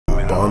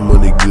Bond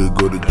money good,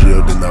 go to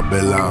jail, then I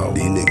bail out.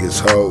 These niggas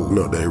hoes,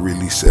 no, they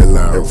really sell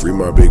out. And free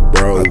my big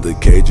bro, out the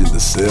cage in the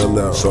cell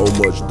now. So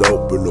much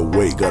dope in the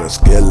weight, gotta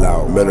scale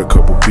out. Met a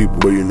couple people,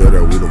 but you know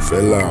that we don't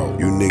fell out.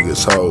 You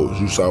niggas hoes,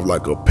 you soft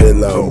like a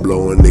pillow. I'm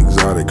blowing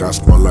exotic, I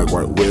smell like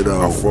white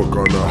widow. I fuck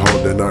on the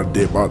hoe, then I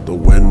dip out the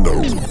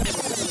window.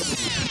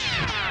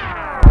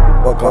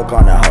 Fuck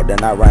on that hoe,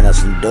 then I ran her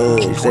some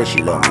dudes. She said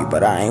she love me,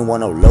 but I ain't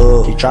want no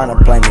love. She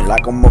tryna play me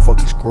like a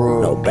motherfucking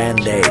screw. No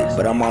band-aids,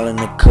 but I'm all in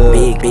the cup.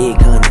 Big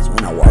hundreds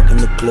when I walk in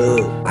the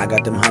club. I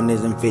got them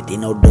hundreds and 50,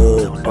 no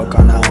dubs. Fuck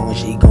on that hoe and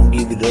she gon'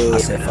 give it up. I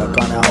said fuck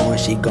on that hoe and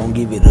she gon'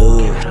 give it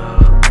up.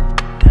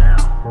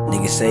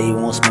 Niggas say you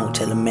want smoke,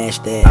 tell him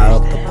match that. I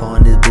up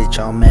upon this bitch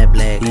all matte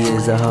black. He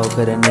is a hoe, cause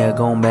that nigga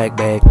gon' back.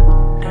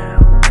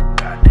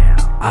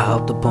 I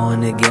hopped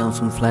upon it, give him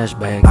some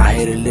flashback. I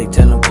hate a lick,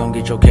 tell him come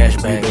get your cash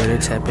back. You better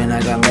tap in,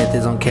 I got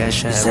methods on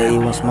Cash App. He say he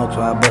want smoke,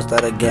 so I bust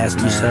out a gas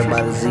man. You serve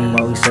by the Z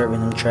while we serving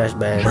them trash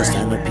bags. Bust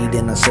down the P,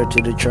 then I search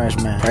to the trash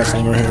man. Price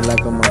on your head like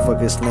a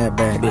motherfucking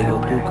snapback. Big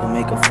ol' dude can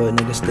make a foot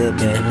nigga step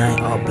back. The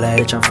night all black,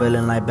 bitch, I'm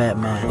feeling like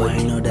Batman. But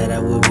you know that I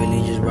would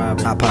really just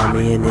rob him. I pop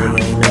me a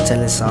nigga, ain't no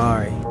telling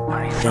sorry.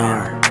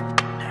 Damn.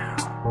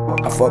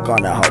 I fuck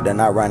on that hoe, then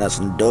I ran her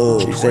some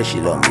dudes. She said she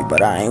love me,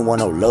 but I ain't want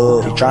no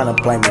love. She tryna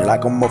play me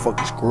like a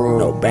motherfucking screw.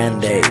 No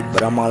band-aids,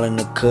 but I'm all in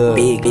the cup.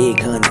 Big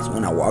hundreds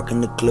when I walk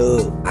in the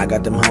club. I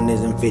got them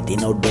hundreds and 50,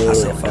 no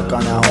dubs. I said fuck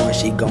on that hoe and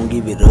she gon'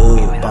 give it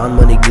up. Bond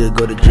money good,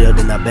 go to jail,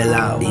 then I bail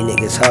out. These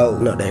niggas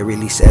hoes, no, they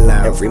really sell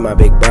out. And free my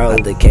big bro,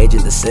 out the cage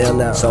in the cell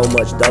now. So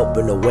much dope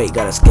in the weight,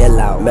 gotta scale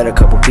out. Met a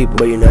couple people,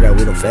 but you know that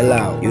we don't fell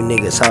out. You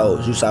niggas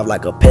hoes, you soft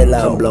like a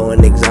pillow. I'm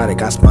blowing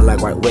exotic, I smell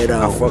like white widow.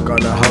 I fuck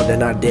on the hoe,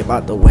 then I dip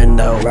out the window.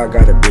 I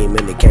got a beam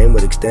and it came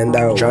with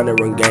extendo. Tryna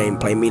run game,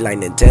 play me like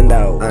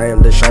Nintendo. I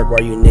am the shark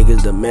while you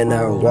niggas the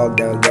minnow. Walk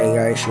down gang,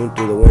 I ain't shoot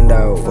through the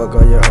window. Fuck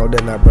on your hoe,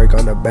 then I break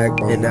on the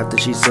backbone. And after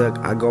she suck,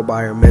 I go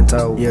buy her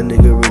Mento. Young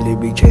nigga really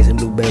be chasing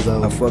blue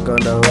bezel. I fuck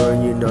on the hoe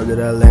and you know that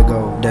I let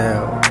go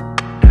down.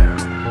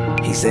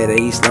 He said that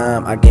he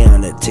slime, I get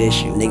on the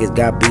tissue. Niggas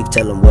got beef,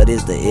 tell him what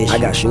is the issue. I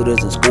got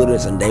shooters and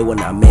scooters and they will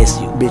not miss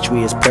you. Bitch,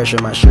 we is pressure,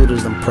 my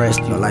shooters impressed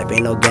you. My life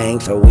ain't no gang,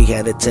 so we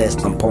had to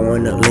test. I'm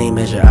pouring up lean,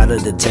 measure out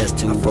of the test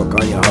tube. I fuck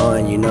on your hoe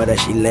and you know that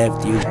she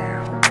left you.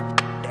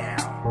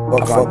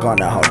 I fuck on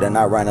that hoe, then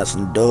I ran her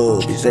some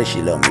dudes. She said she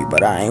love me,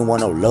 but I ain't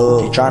want no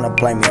love. She tryna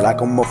play me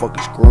like a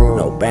motherfucking screw.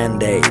 No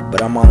band-aids,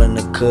 but I'm all in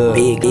the cup.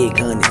 Big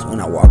hundreds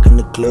when I walk in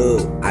the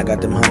club. I got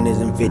them hundreds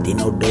and 50,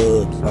 no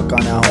dubs. Fuck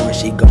on that hoe and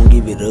she gon'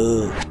 give it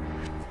up.